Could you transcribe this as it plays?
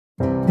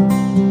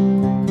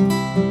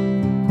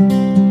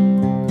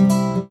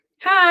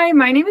Hi,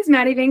 my name is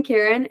Maddie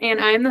VanCuren, and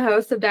I am the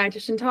host of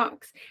Dietitian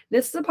Talks.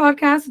 This is a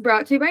podcast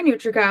brought to you by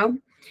NutraCo,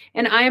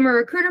 and I am a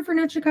recruiter for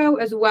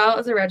NutraCo as well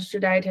as a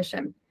registered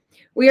dietitian.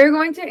 We are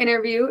going to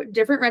interview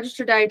different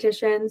registered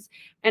dietitians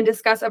and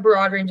discuss a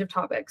broad range of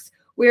topics.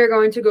 We are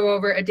going to go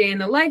over a day in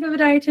the life of a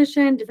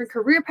dietitian, different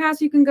career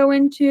paths you can go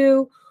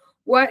into,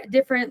 what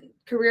different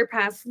career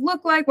paths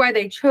look like, why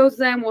they chose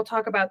them. We'll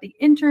talk about the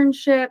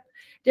internship,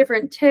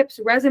 different tips,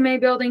 resume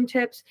building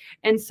tips,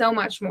 and so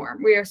much more.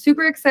 We are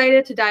super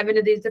excited to dive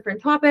into these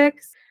different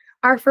topics.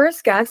 Our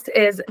first guest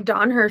is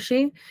Dawn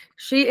Hershey.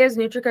 She is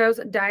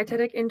NutraCo's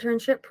Dietetic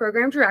Internship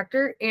Program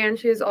Director, and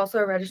she is also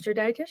a registered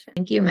dietitian.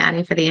 Thank you,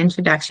 Maddie, for the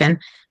introduction.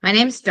 My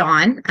name's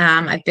Dawn.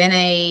 I've been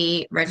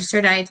a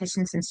registered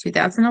dietitian since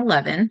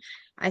 2011.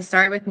 I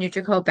started with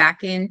NutraCo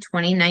back in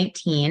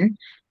 2019.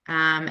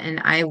 And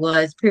I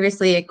was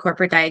previously a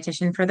corporate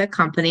dietitian for the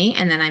company,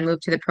 and then I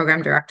moved to the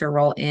program director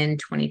role in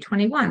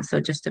 2021, so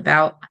just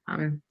about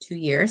 2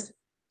 years.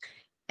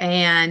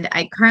 And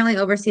I currently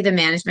oversee the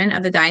management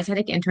of the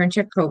Dietetic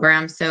Internship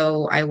Program,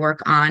 so I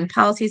work on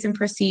policies and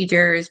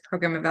procedures,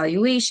 program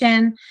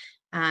evaluation,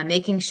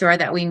 making sure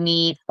that we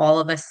meet all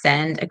of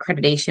ASCEND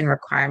accreditation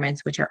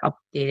requirements, which are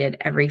updated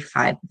every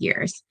 5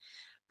 years.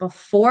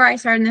 Before I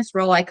started in this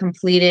role, I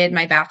completed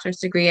my bachelor's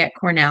degree at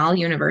Cornell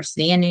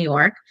University in New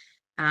York.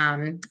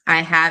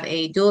 I have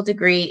a dual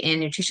degree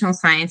in nutritional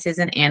sciences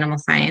and animal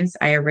science.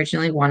 I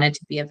originally wanted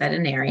to be a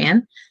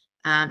veterinarian,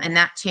 and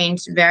that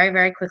changed very,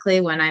 very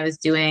quickly when I was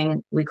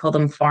doing, we call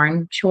them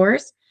farm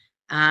chores,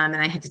 and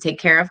I had to take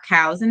care of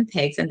cows and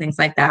pigs and things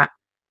like that.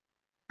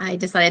 I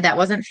decided that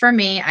wasn't for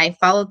me. I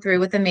followed through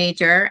with a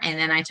major, and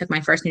then I took my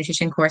first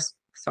nutrition course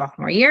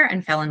sophomore year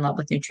and fell in love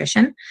with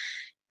nutrition.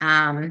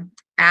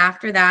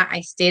 After that,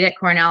 I stayed at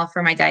Cornell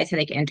for my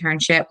dietetic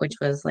internship, which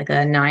was like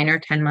a 9 or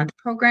 10-month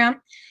program.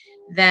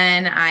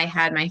 Then I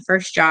had my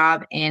first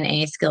job in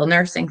a skilled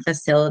nursing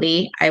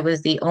facility. I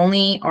was the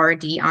only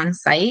RD on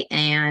site,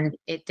 and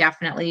it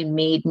definitely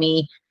made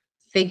me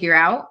figure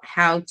out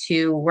how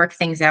to work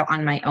things out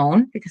on my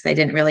own because I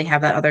didn't really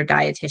have that other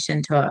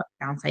dietitian to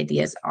bounce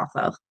ideas off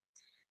of.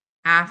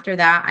 After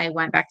that, I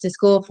went back to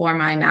school for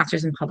my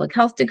master's in public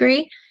health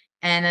degree,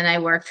 and then I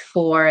worked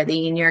for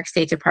the New York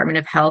State Department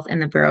of Health and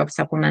the Bureau of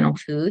Supplemental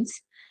Foods.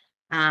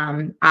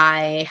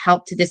 I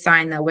helped to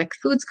design the WIC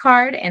Foods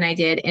card, and I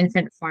did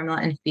infant formula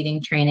and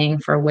feeding training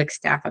for WIC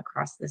staff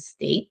across the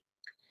state.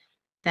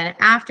 Then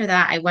after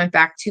that, I went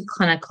back to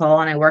clinical,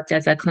 and I worked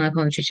as a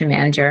clinical nutrition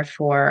manager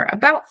for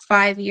about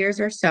 5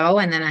 years or so.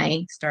 And then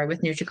I started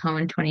with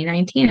NutraCo in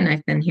 2019, and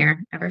I've been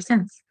here ever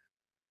since.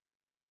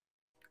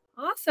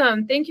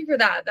 Awesome. Thank you for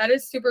that. That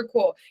is super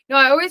cool.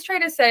 I always try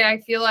to say, I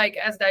feel like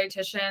as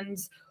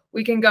dietitians,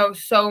 we can go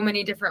so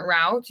many different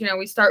routes.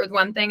 We start with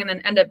one thing and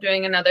then end up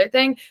doing another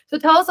thing. So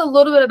tell us a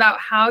little bit about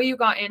how you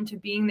got into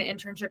being the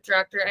internship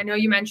director. I know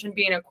you mentioned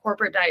being a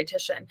corporate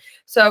dietitian.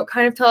 So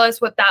kind of tell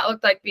us what that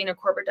looked like being a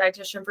corporate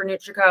dietitian for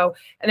NutraCo,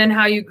 and then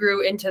how you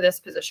grew into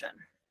this position.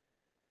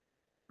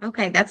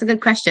 Okay, that's a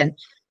good question.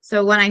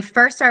 So when I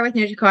first started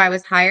with NutraCo, I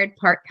was hired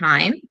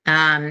part-time.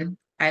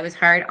 I was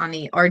hired on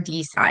the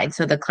RD side,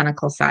 so the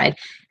clinical side,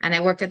 and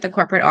I worked at the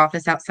corporate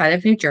office outside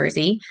of New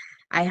Jersey.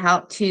 I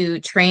helped to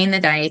train the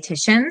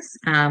dietitians.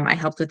 I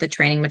helped with the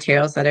training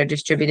materials that are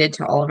distributed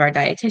to all of our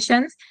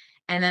dietitians.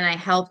 And then I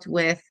helped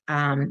with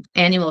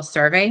annual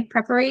survey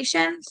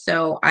preparation.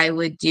 So I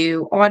would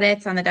do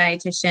audits on the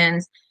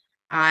dietitians.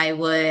 I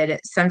would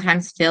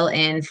sometimes fill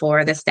in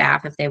for the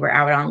staff if they were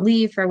out on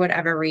leave for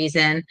whatever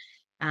reason.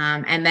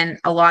 And then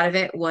a lot of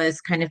it was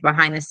kind of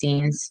behind the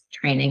scenes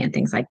training and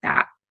things like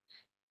that.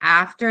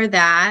 After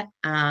that,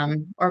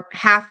 or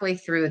halfway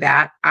through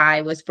that,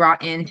 I was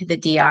brought into the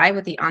DI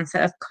with the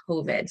onset of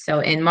COVID.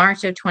 So in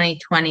March of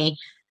 2020,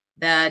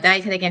 the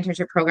Dietetic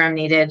Internship Program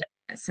needed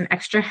some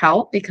extra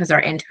help because our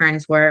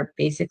interns were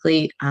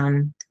basically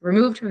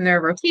removed from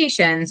their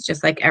rotations,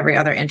 just like every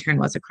other intern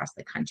was across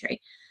the country.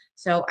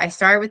 So I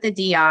started with the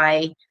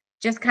DI,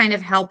 just kind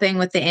of helping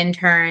with the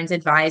interns,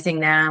 advising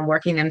them,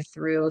 working them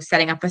through,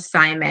 setting up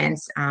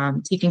assignments,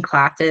 teaching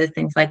classes,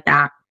 things like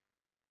that.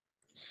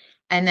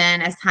 And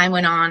then as time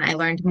went on, I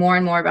learned more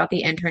and more about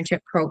the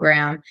internship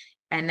program.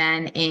 And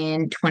then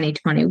in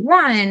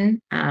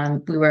 2021,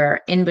 we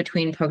were in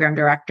between program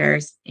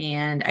directors,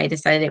 and I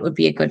decided it would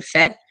be a good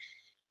fit.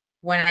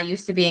 When I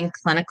used to be in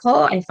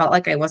clinical, I felt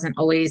like I wasn't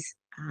always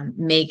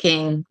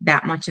making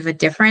that much of a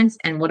difference.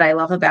 And what I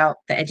love about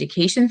the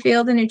education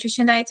field in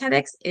nutrition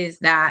dietetics is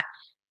that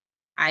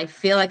I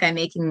feel like I'm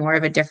making more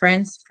of a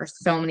difference for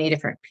so many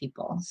different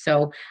people.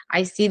 So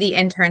I see the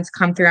interns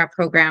come through our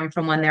program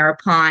from when they're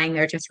applying,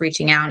 they're just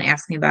reaching out and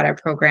asking about our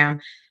program,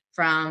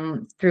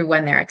 through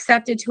when they're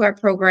accepted to our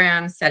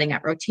program, setting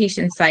up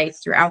rotation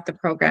sites throughout the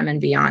program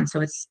and beyond. So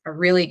it's a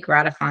really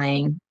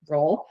gratifying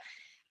role.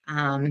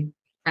 And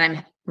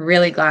I'm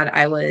really glad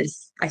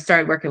I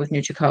started working with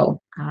NutraCo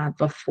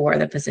before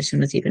the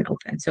position was even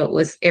open. So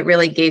it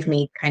really gave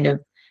me kind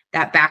of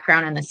that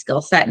background and the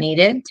skill set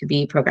needed to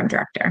be program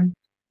director.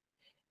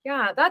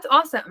 Yeah, that's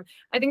awesome.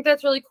 I think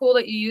that's really cool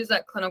that you use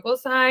that clinical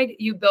side.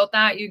 You built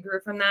that, you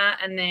grew from that,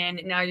 and then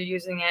now you're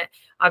using it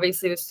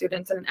obviously with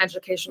students on an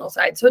educational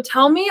side. So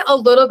tell me a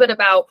little bit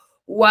about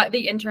what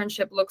the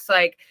internship looks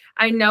like.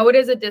 I know it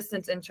is a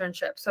distance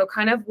internship, so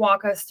kind of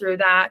walk us through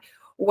that,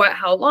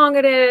 how long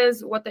it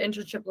is, what the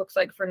internship looks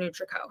like for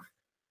NutraCo.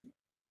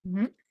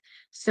 Mm-hmm.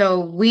 So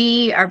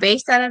we are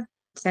based out of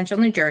Central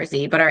New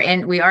Jersey, but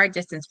we are a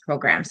distance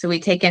program. So we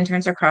take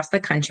interns across the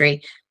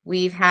country.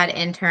 We've had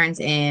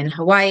interns in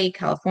Hawaii,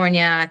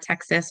 California,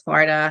 Texas,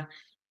 Florida,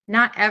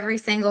 not every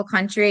single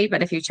country,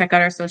 but if you check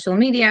out our social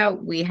media,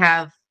 we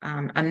have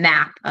a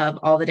map of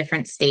all the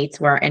different states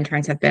where our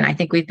interns have been. I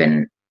think we've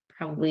been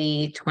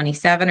probably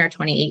 27 or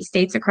 28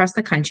 states across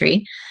the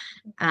country.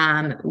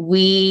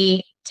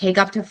 We take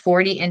up to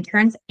 40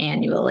 interns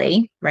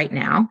annually right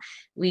now.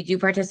 We do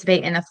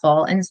participate in the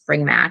fall and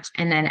spring match.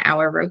 And then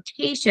our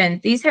rotation,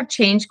 these have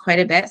changed quite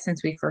a bit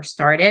since we first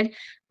started.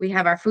 We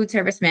have our food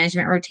service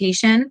management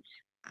rotation,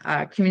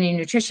 community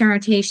nutrition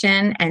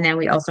rotation, and then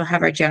we also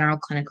have our general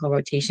clinical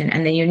rotation.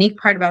 And the unique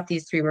part about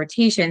these 3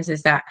 rotations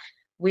is that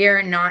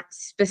we're not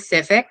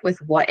specific with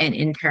what an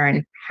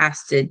intern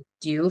has to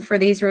do for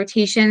these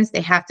rotations.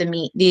 They have to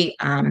meet the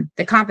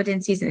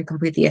competencies and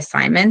complete the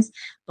assignments.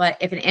 But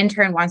if an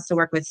intern wants to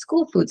work with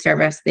school food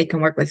service, they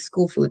can work with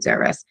school food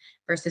service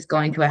versus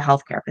going to a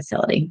healthcare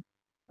facility.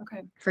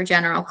 Okay. For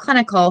general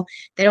clinical,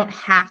 they don't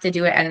have to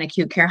do it at an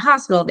acute care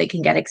hospital. They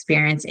can get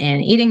experience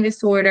in eating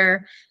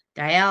disorder,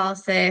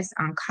 dialysis,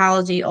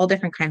 oncology, all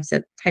different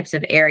types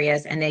of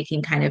areas, and they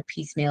can kind of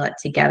piecemeal it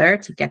together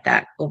to get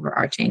that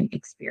overarching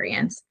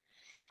experience.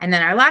 And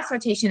then our last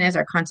rotation is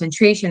our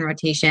concentration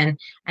rotation,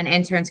 and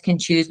interns can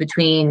choose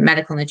between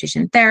medical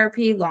nutrition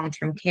therapy,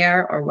 long-term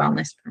care, or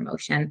wellness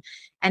promotion.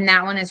 And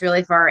that one is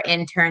really for our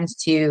interns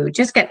to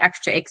just get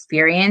extra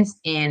experience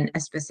in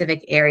a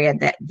specific area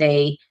that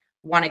they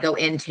want to go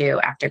into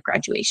after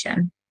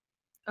graduation.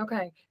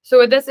 Okay. So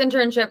with this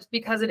internship,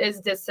 because it is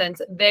distance,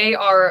 they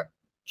are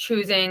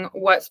choosing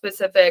what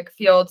specific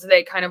fields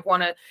they kind of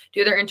want to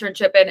do their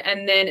internship in,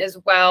 and then as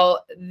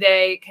well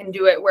they can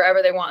do it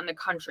wherever they want in the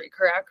country,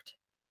 correct?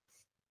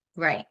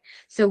 Right.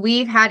 So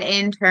we've had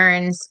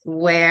interns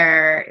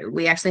where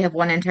we actually have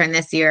one intern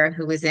this year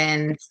who was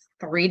in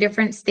 3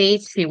 different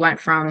states. She went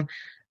from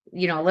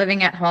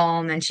living at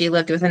home, and she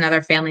lived with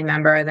another family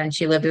member, then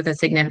she lived with a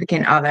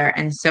significant other.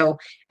 And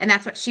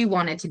that's what she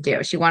wanted to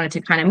do. She wanted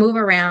to kind of move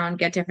around,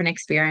 get different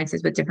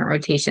experiences with different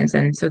rotations.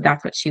 And so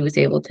that's what she was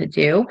able to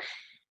do.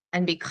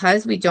 And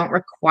because we don't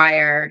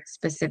require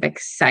specific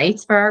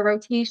sites for our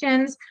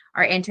rotations,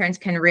 our interns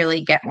can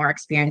really get more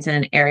experience in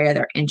an area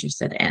they're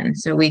interested in.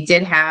 So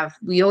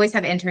we always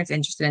have interns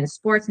interested in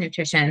sports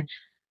nutrition.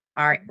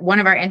 One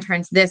of our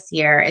interns this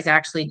year is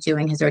actually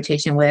doing his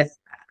rotation with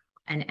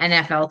an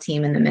NFL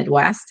team in the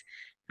Midwest.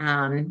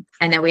 And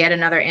then we had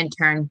another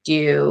intern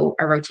do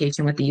a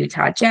rotation with the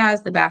Utah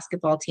Jazz, the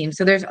basketball team.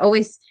 So there's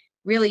always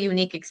really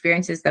unique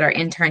experiences that our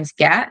interns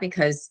get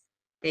because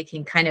they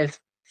can kind of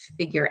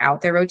figure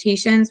out their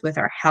rotations with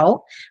our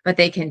help, but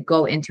they can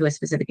go into a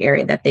specific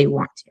area that they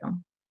want to.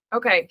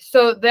 Okay,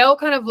 so they'll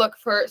kind of look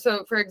for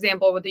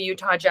example, with the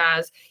Utah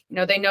Jazz,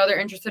 they know they're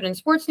interested in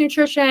sports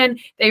nutrition,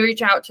 they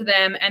reach out to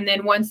them, and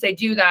then once they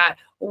do that,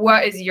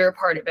 what is your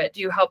part of it? Do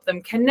you help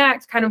them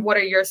connect? Kind of what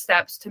are your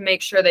steps to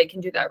make sure they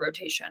can do that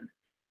rotation?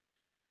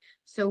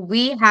 So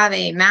we have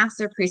a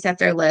master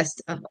preceptor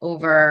list of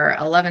over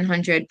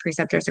 1,100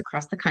 preceptors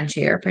across the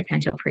country, or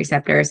potential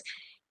preceptors.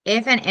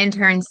 If an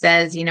intern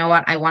says, you know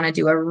what, I want to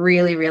do a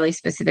really, really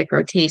specific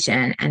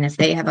rotation, and if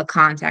they have a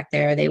contact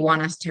there, they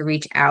want us to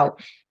reach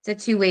out,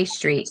 it's a 2-way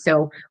street.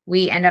 So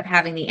we end up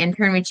having the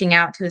intern reaching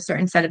out to a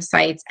certain set of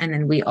sites, and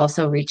then we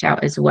also reach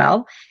out as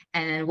well.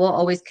 And then we'll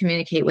always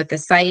communicate with the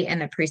site and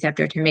the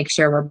preceptor to make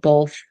sure we're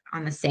both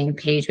on the same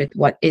page with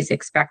what is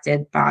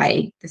expected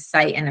by the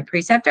site and the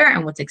preceptor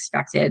and what's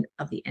expected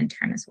of the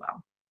intern as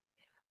well.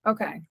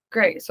 Okay,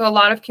 great. So a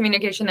lot of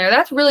communication there.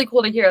 That's really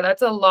cool to hear.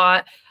 That's a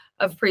lot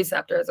of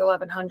preceptors,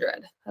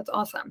 1,100. That's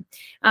awesome.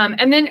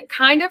 And then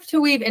kind of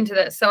to weave into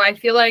this. So I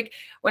feel like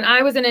when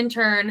I was an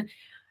intern,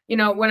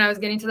 when I was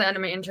getting to the end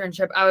of my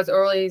internship, I was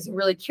always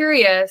really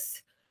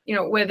curious,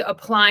 with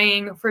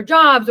applying for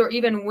jobs, or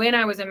even when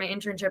I was in my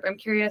internship, I'm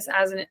curious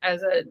as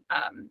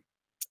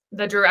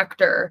the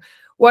director,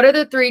 what are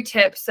the 3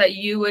 tips that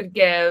you would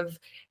give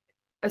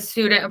a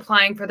student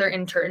applying for their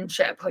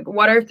internship? Like,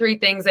 what are 3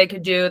 things they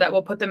could do that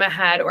will put them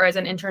ahead, or as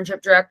an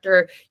internship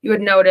director, you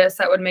would notice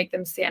that would make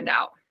them stand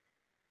out?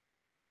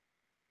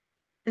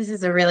 This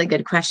is a really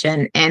good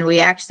question. And we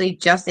actually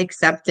just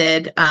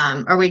accepted,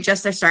 or we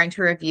just are starting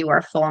to review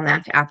our fall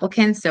match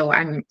applicants. So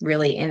I'm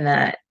really in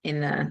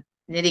the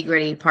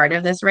nitty-gritty part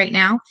of this right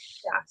now.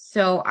 Yeah.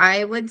 So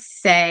I would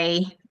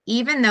say,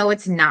 even though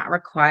it's not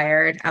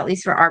required, at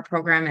least for our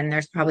program, and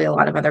there's probably a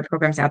lot of other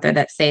programs out there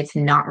that say it's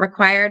not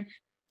required,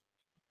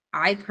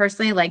 I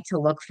personally like to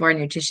look for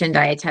nutrition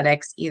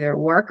dietetics, either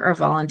work or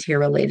volunteer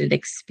related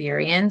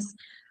experience.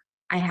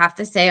 I have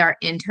to say our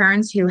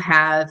interns who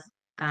have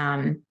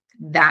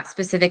that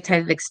specific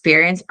type of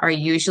experience are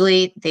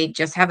usually, they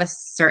just have a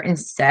certain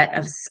set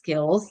of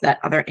skills that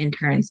other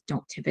interns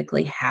don't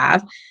typically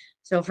have.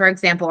 So for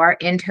example, our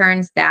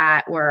interns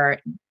that were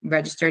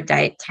registered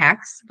diet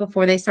techs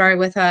before they started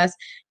with us,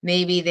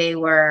 maybe they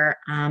were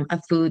a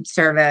food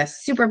service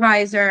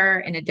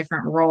supervisor in a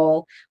different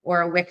role,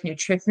 or a WIC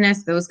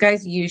nutritionist. Those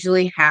guys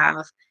usually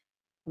have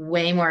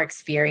way more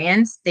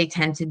experience. They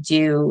tend to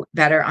do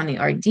better on the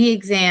RD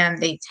exam.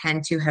 They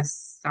tend to have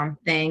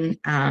something,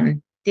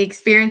 the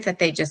experience that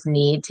they just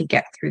need to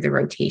get through the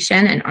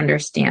rotation and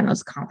understand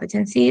those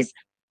competencies.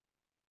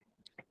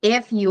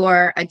 If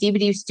you're a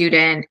DPD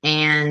student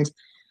and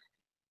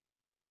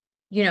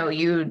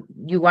you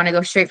want to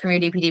go straight from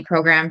your DPD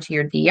program to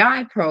your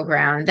DI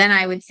program, then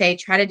I would say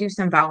try to do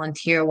some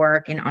volunteer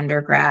work in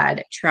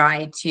undergrad.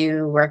 Try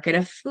to work at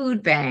a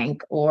food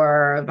bank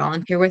or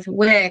volunteer with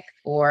WIC,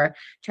 or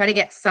try to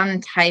get some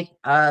type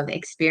of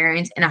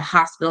experience in a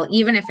hospital,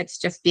 even if it's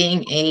just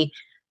being a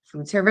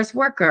food service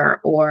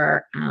worker,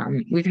 or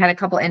we've had a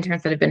couple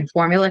interns that have been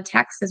formula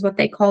techs, is what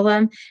they call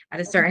them, at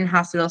a certain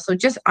hospital. So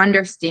just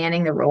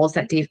understanding the roles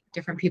that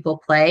different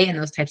people play in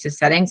those types of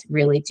settings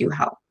really do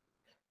help.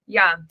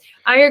 Yeah,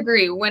 I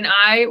agree. When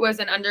I was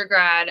an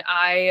undergrad,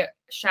 I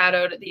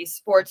shadowed these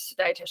sports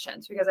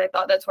dietitians because I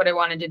thought that's what I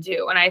wanted to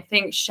do. And I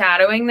think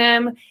shadowing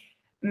them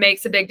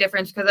makes a big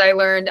difference, because I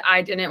learned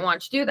I didn't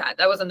want to do that.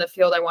 That wasn't the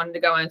field I wanted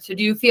to go in. So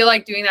do you feel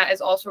like doing that is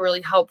also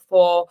really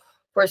helpful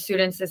for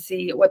students to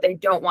see what they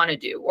don't want to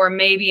do, or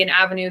maybe an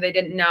avenue they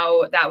didn't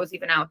know that was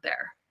even out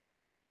there?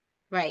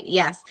 Right.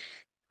 Yes.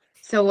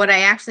 So what I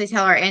actually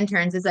tell our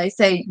interns is I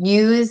say,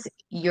 use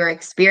your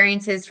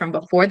experiences from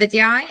before the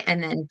DI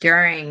and then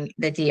during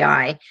the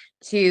DI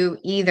to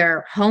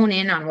either hone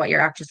in on what you're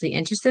actually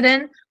interested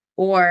in,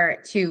 or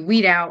to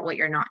weed out what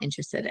you're not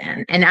interested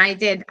in. And I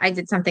did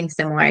something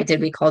similar.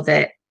 We called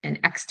it an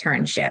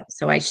externship.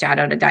 So I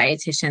shadowed a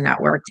dietitian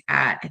that worked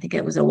at, I think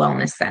it was a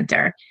wellness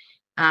center.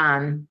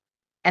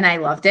 And I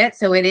loved it.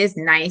 So it is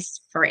nice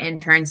for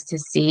interns to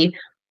see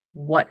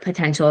what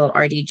potential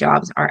RD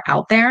jobs are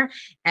out there.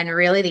 And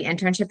really the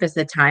internship is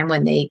the time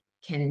when they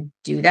can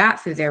do that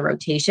through their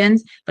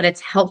rotations, but it's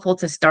helpful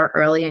to start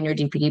early in your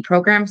DPD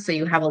program, so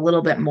you have a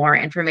little bit more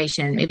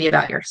information maybe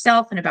about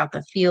yourself and about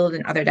the field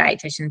and other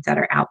dietitians that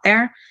are out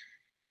there.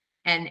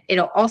 And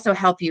it'll also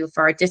help you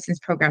for our distance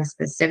program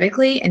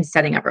specifically in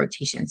setting up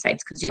rotation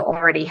sites, because you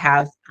already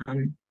have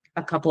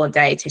a couple of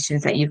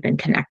dietitians that you've been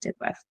connected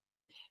with.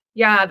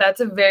 Yeah, that's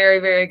a very,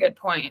 very good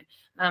point.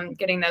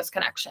 Getting those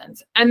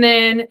connections. And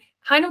then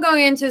kind of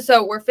going into,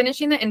 so we're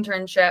finishing the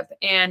internship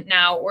and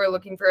now we're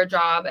looking for a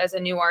job as a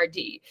new RD.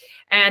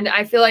 And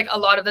I feel like a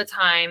lot of the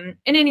time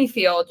in any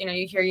field,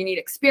 you hear you need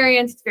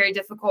experience. It's very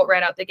difficult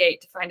right out the gate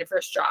to find a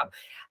first job.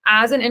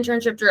 As an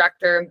internship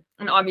director,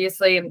 and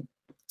obviously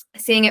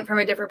seeing it from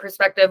a different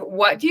perspective,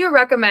 what do you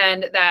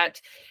recommend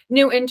that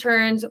new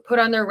interns put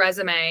on their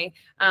resume,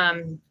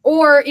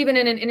 or even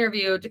in an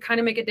interview, to kind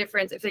of make a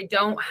difference if they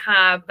don't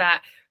have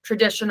that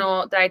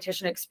traditional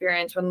dietitian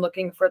experience when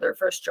looking for their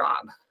first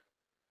job?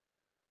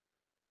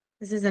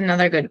 This is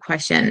another good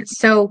question.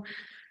 So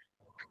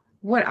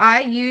what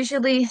I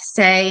usually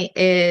say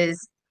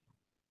is,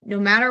 no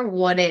matter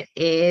what it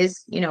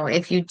is,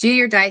 if you do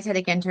your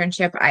dietetic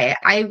internship,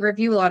 I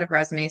review a lot of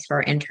resumes for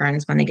our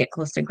interns when they get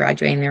close to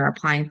graduating, they're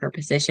applying for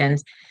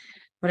positions.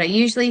 What I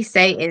usually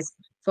say is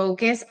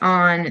focus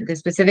on the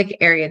specific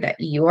area that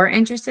you're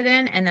interested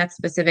in, and that's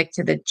specific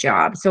to the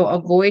job. So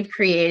avoid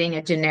creating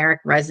a generic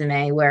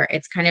resume where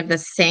it's kind of the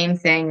same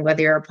thing,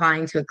 whether you're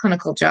applying to a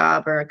clinical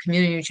job or a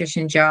community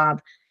nutrition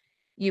job.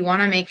 You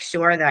want to make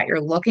sure that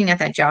you're looking at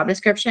that job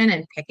description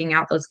and picking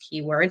out those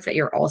keywords that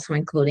you're also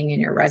including in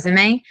your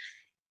resume.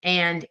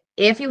 And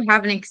if you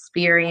have an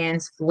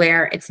experience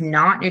where it's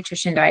not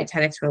nutrition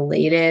dietetics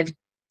related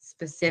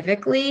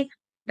specifically,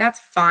 that's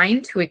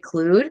fine to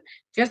include.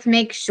 Just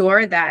make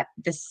sure that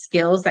the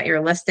skills that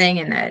you're listing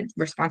and the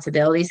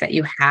responsibilities that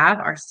you have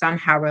are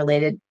somehow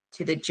related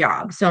to the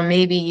job. So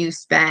maybe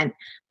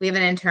we have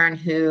an intern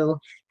who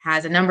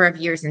has a number of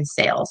years in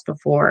sales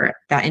before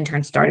that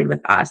intern started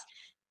with us.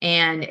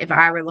 And if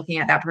I were looking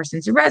at that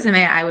person's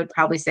resume, I would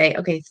probably say,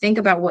 okay, think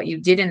about what you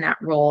did in that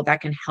role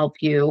that can help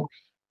you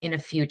in a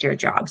future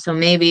job. So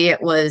maybe it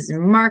was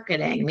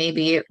marketing,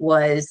 maybe it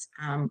was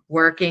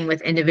working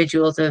with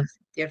individuals of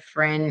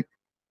different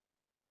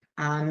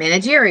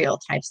managerial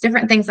types,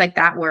 different things like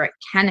that, where it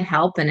can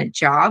help in a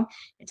job.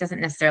 It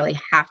doesn't necessarily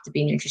have to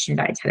be nutrition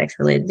dietetics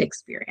related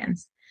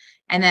experience.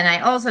 And then I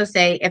also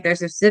say, if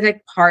there's a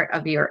specific part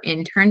of your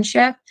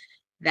internship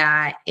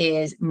that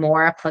is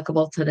more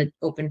applicable to the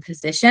open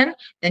position,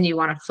 then you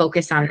want to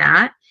focus on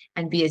that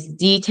and be as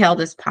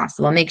detailed as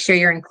possible. Make sure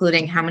you're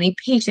including how many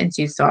patients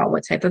you saw,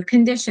 what type of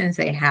conditions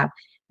they have.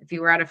 If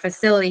you were at a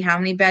facility, how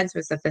many beds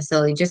was the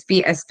facility? Just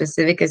be as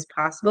specific as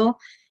possible,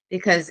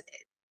 because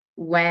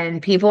when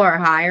people are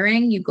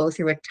hiring, you go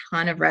through a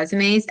ton of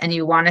resumes and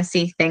you want to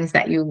see things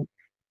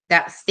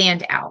that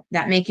stand out,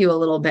 that make you a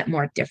little bit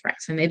more different.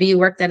 So maybe you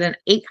worked at an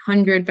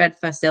 800 bed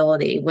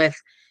facility with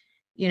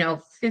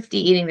 50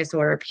 eating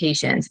disorder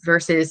patients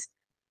versus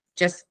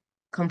just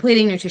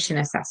completing nutrition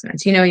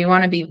assessments. You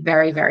want to be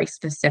very, very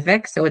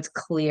specific so it's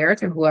clear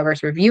to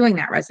whoever's reviewing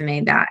that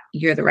resume that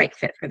you're the right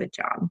fit for the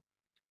job.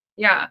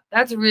 Yeah,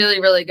 that's really,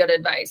 really good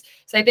advice.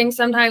 So I think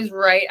sometimes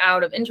right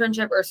out of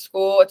internship or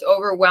school, it's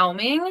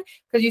overwhelming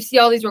because you see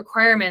all these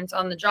requirements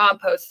on the job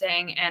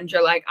posting and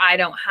you're like, I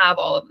don't have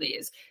all of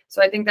these.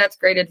 So I think that's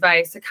great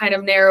advice to kind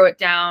of narrow it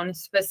down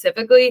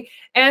specifically.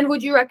 And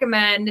would you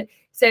recommend,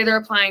 say they're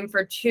applying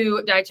for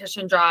 2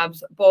 dietitian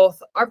jobs,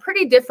 both are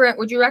pretty different.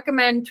 Would you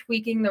recommend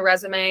tweaking the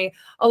resume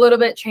a little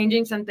bit,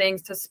 changing some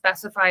things to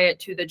specify it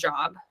to the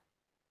job?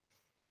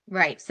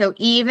 Right. So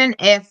even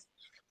if,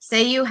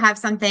 say you have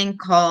something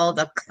called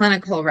a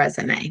clinical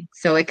resume,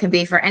 so it could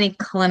be for any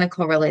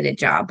clinical related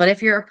job, but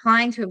if you're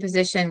applying to a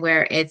position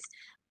where it's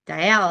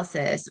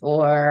dialysis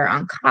or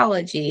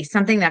oncology,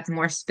 something that's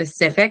more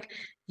specific,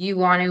 you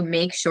want to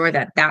make sure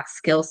that that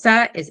skill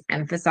set is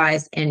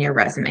emphasized in your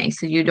resume.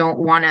 So you don't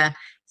want to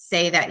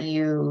say that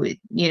you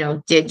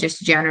did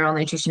just general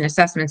nutrition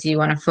assessments. You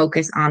want to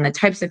focus on the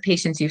types of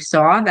patients you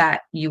saw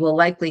that you will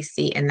likely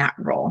see in that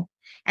role.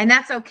 And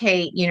that's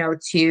okay,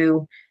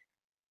 to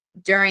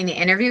during the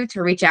interview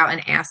to reach out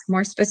and ask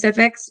more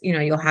specifics.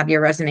 You'll have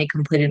your resume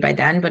completed by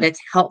then, but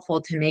it's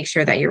helpful to make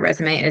sure that your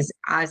resume is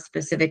as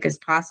specific as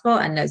possible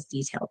and as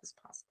detailed as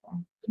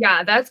possible.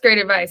 Yeah, that's great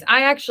advice.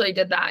 I actually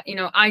did that.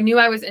 I knew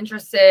I was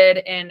interested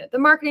in the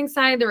marketing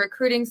side, the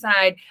recruiting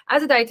side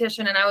as a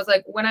dietitian. And I was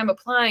like, when I'm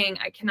applying,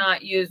 I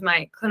cannot use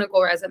my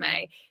clinical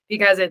resume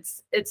because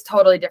it's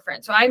totally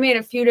different. So I made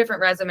a few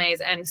different resumes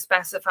and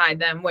specified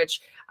them,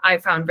 which I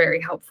found very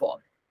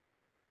helpful.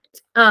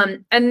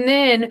 And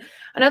then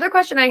another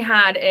question I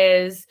had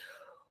is,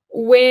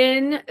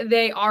 when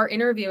they are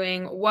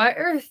interviewing, what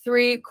are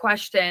 3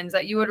 questions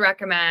that you would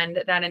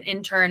recommend that an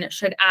intern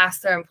should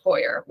ask their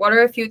employer? What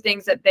are a few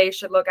things that they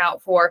should look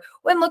out for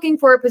when looking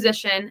for a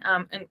position,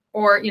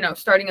 or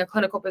starting a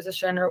clinical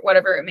position or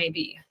whatever it may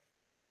be?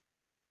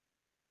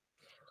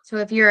 So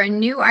if you're a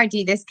new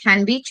RD, this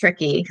can be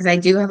tricky because I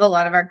do have a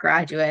lot of our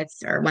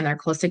graduates, or when they're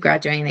close to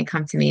graduating, they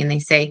come to me and they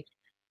say,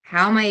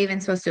 how am I even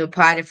supposed to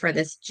apply for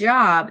this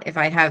job if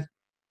I have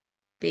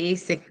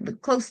basically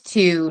close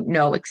to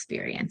no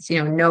experience,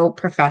 no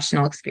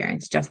professional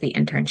experience, just the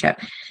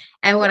internship?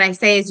 And what I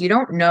say is, you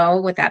don't know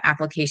what that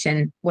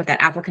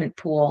applicant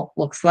pool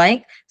looks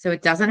like. So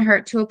it doesn't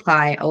hurt to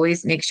apply.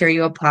 Always make sure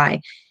you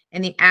apply.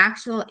 In the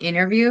actual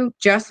interview,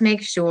 just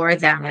make sure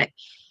that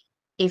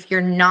if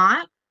you're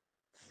not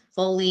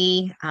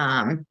fully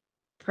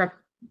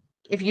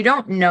if you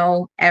don't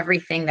know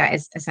everything that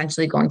is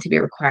essentially going to be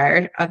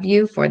required of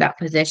you for that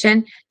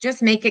position,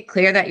 just make it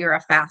clear that you're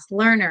a fast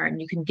learner. And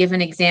you can give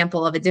an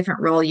example of a different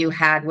role you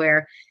had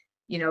where,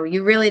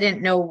 you really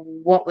didn't know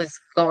what was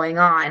going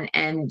on,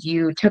 and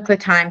you took the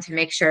time to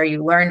make sure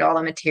you learned all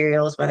the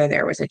materials, whether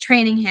there was a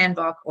training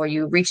handbook or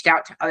you reached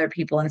out to other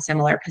people in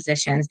similar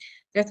positions.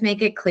 Just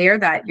make it clear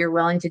that you're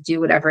willing to do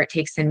whatever it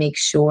takes to make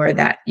sure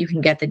that you can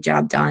get the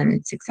job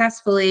done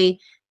successfully,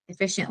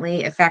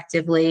 efficiently,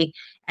 effectively,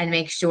 and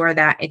make sure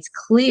that it's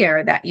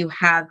clear that you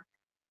have,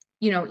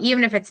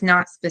 even if it's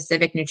not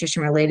specific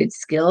nutrition related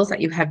skills, that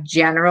you have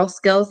general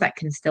skills that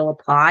can still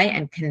apply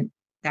and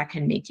that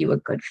can make you a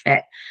good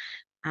fit.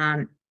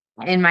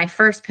 In my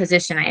first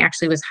position, I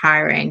actually was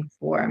hiring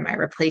for my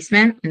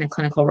replacement in a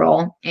clinical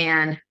role,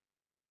 and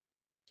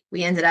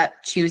we ended up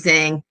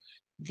choosing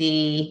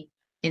the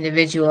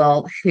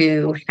individual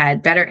who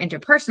had better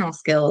interpersonal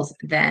skills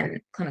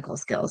than clinical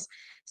skills.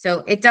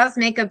 So it does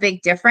make a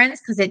big difference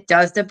because it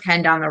does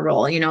depend on the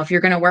role. If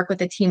you're going to work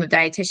with a team of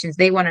dietitians,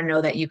 they want to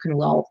know that you can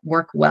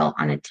work well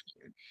on a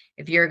team.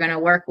 If you're going to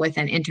work with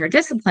an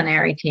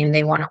interdisciplinary team,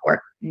 they want to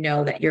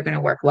know that you're going to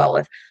work well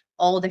with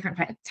all different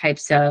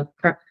types of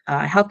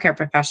healthcare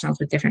professionals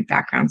with different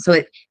backgrounds.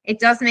 So it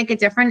does make a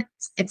difference.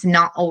 It's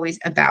not always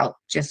about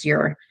just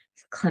your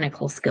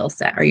clinical skill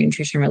set or your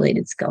nutrition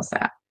related skill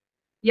set.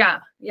 Yeah,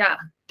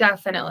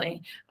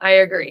 definitely. I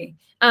agree.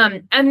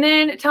 And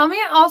then tell me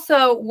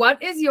also,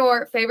 what is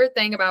your favorite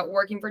thing about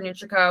working for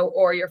NutraCo,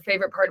 or your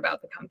favorite part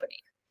about the company?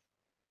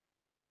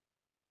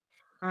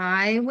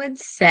 I would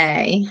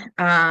say,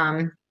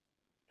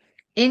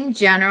 in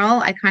general,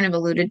 I kind of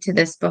alluded to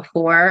this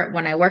before.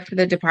 When I worked for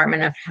the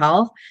Department of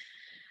Health,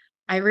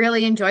 I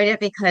really enjoyed it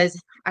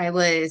because I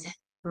was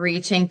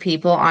reaching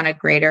people on a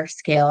greater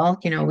scale.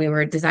 We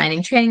were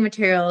designing training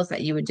materials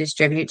that you would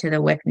distribute to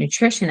the WIC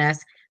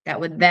nutritionists that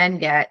would then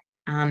get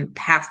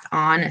passed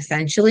on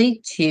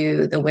essentially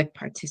to the WIC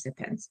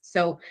participants.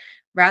 So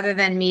rather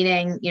than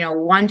meeting,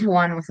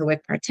 one-to-one with a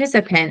WIC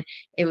participant,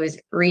 it was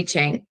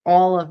reaching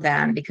all of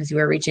them because we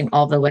were reaching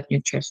all the WIC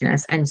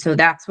nutritionists. And so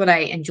that's what I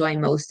enjoy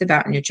most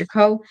about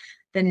NutraCo.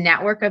 The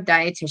network of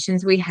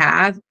dietitians we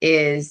have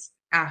is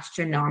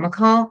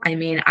astronomical. I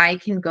mean, I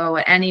can go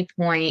at any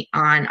point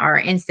on our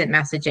instant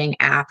messaging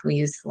app, we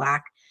use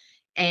Slack,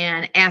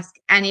 and ask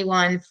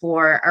anyone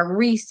for a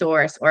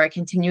resource or a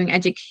continuing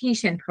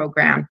education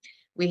program.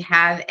 We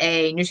have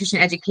a nutrition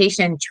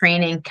education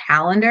training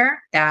calendar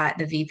that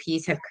the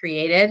VPs have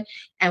created,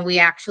 and we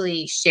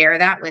actually share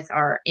that with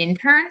our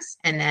interns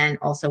and then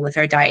also with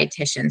our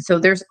dietitians. So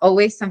there's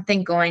always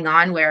something going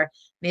on where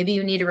maybe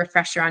you need a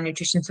refresher on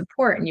nutrition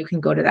support and you can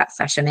go to that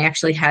session. They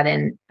actually had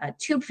a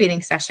tube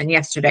feeding session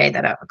yesterday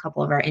that a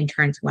couple of our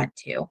interns went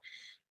to.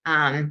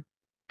 And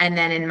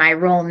then in my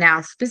role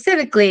now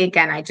specifically,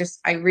 again,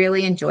 I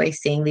really enjoy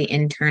seeing the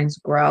interns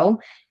grow.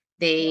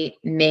 They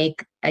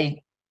make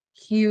a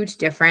huge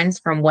difference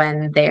from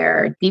when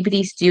they're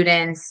DPD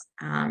students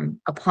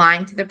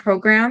applying to the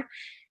program,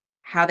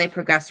 how they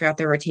progress throughout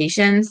their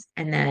rotations,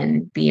 and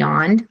then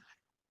beyond.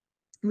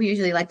 We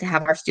usually like to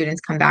have our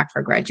students come back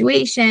for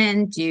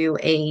graduation, do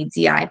a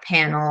DI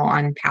panel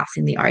on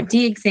passing the RD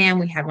exam.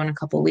 We had one a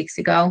couple of weeks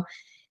ago,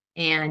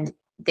 and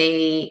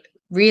they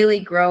really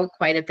grow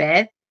quite a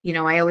bit. You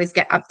know, I always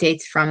get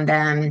updates from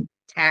them,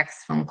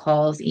 texts, phone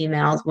calls,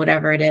 emails,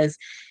 whatever it is,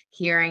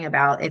 hearing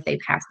about if they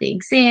pass the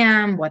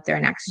exam, what their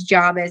next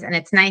job is. And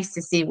it's nice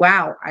to see,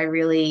 wow,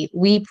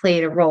 we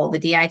played a role. The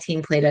DI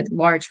team played a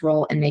large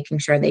role in making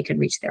sure they could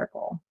reach their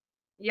goal.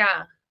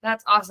 Yeah,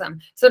 that's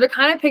awesome. So to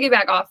kind of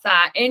piggyback off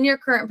that, in your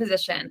current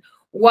position,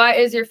 what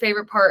is your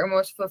favorite part or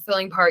most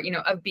fulfilling part,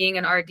 of being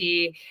an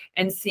RD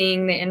and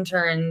seeing the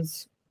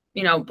interns,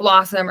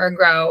 blossom or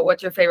grow?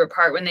 What's your favorite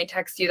part when they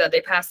text you that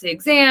they passed the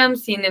exam,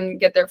 seeing them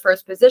get their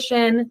first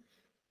position?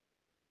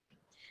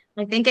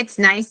 I think it's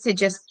nice to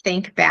just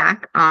think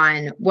back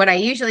on what I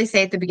usually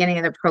say at the beginning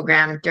of the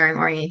program during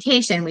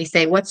orientation. We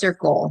say, what's your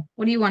goal?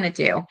 What do you want to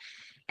do?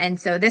 And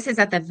so this is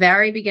at the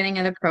very beginning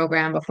of the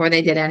program, before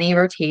they did any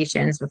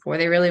rotations, before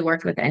they really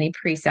worked with any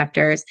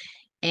preceptors.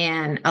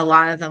 And a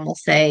lot of them will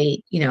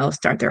say,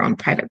 start their own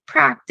private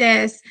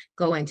practice,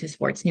 go into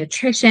sports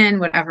nutrition,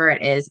 whatever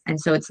it is. And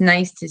so it's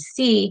nice to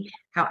see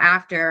how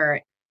after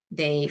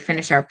they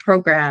finish our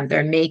program,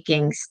 they're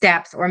making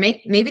steps, or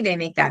maybe they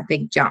make that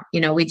big jump.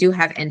 We do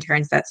have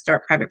interns that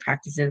start private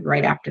practices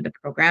right after the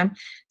program.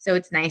 So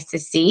it's nice to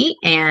see.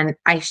 And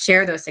I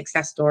share those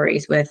success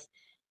stories with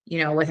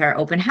our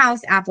open house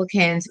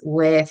applicants,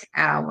 with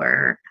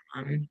our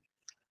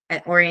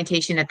at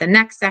orientation at the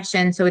next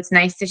session. So it's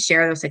nice to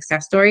share those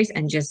success stories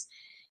and just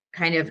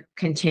kind of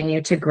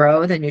continue to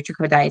grow the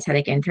NutraCo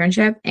Dietetic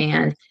Internship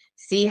and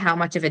see how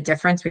much of a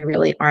difference we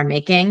really are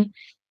making,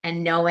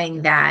 and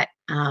knowing that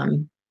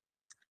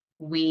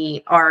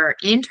our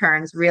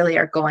interns really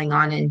are going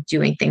on and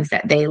doing things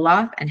that they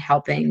love and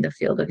helping the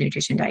field of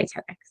nutrition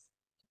dietetics.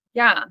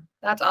 Yeah,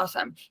 that's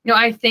awesome.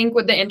 I think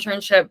with the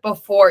internship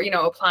before,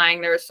 applying,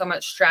 there was so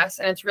much stress,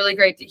 and it's really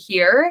great to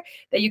hear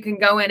that you can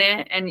go in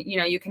it and,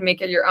 you can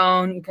make it your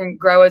own. You can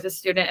grow as a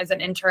student, as an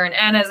intern,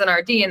 and as an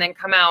RD, and then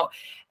come out.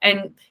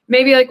 And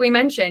maybe, like we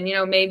mentioned,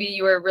 maybe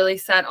you were really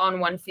set on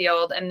one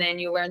field, and then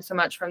you learned so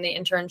much from the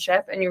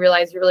internship and you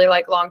realize you really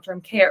like long-term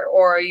care,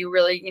 or you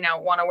really,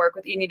 want to work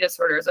with eating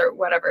disorders or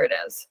whatever it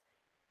is.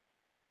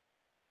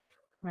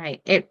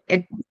 Right. It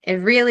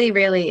really,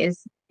 really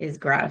is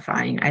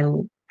gratifying.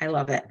 I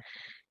love it.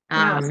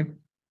 Yes.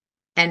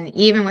 And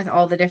even with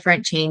all the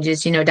different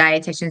changes,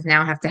 dietitians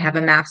now have to have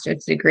a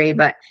master's degree,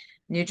 but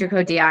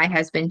NutraCo DI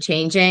has been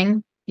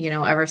changing,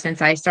 ever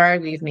since I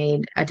started. We've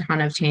made a ton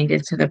of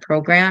changes to the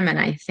program. And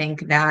I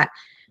think that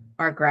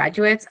our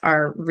graduates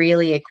are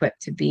really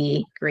equipped to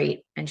be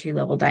great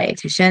entry-level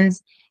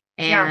dietitians.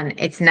 And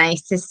It's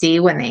nice to see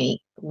when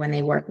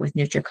they work with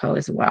NutraCo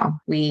as well.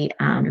 We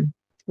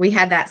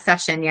had that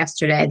session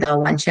yesterday, the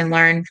Lunch and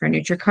Learn for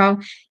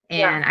NutraCo.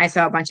 And I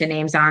saw a bunch of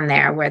names on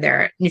there where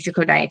they're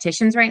NutraCo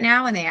dietitians right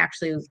now, and they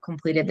actually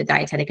completed the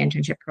Dietetic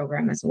Internship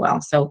program as well.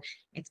 So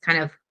it's kind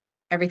of,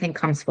 everything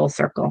comes full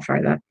circle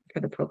for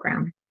the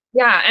program.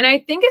 Yeah. And I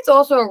think it's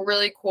also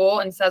really cool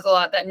and says a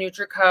lot that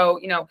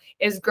NutraCo,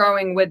 is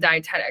growing with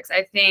dietetics.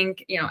 I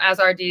think, as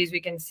RDs, we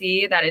can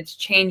see that it's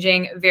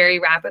changing very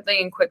rapidly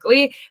and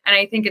quickly. And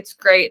I think it's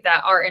great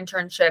that our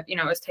internship,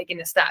 is taking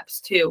the steps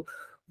to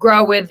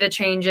grow with the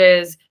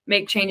changes,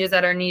 make changes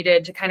that are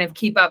needed to kind of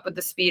keep up with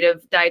the speed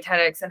of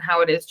dietetics and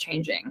how it is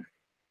changing.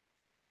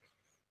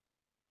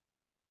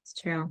 It's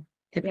true.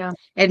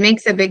 It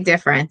makes a big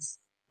difference.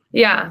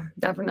 Yeah,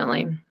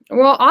 definitely.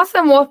 Well,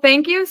 awesome. Well,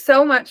 thank you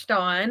so much,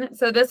 Dawn.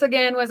 So this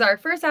again was our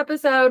first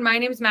episode. My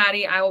name is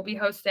Maddie. I will be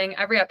hosting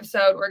every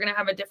episode. We're going to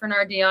have a different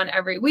RD on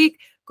every week,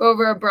 go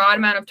over a broad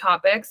amount of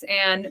topics,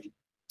 and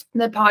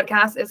the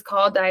podcast is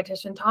called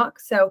Dietitian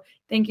Talks. So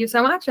thank you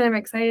so much, and I'm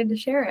excited to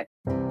share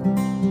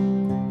it.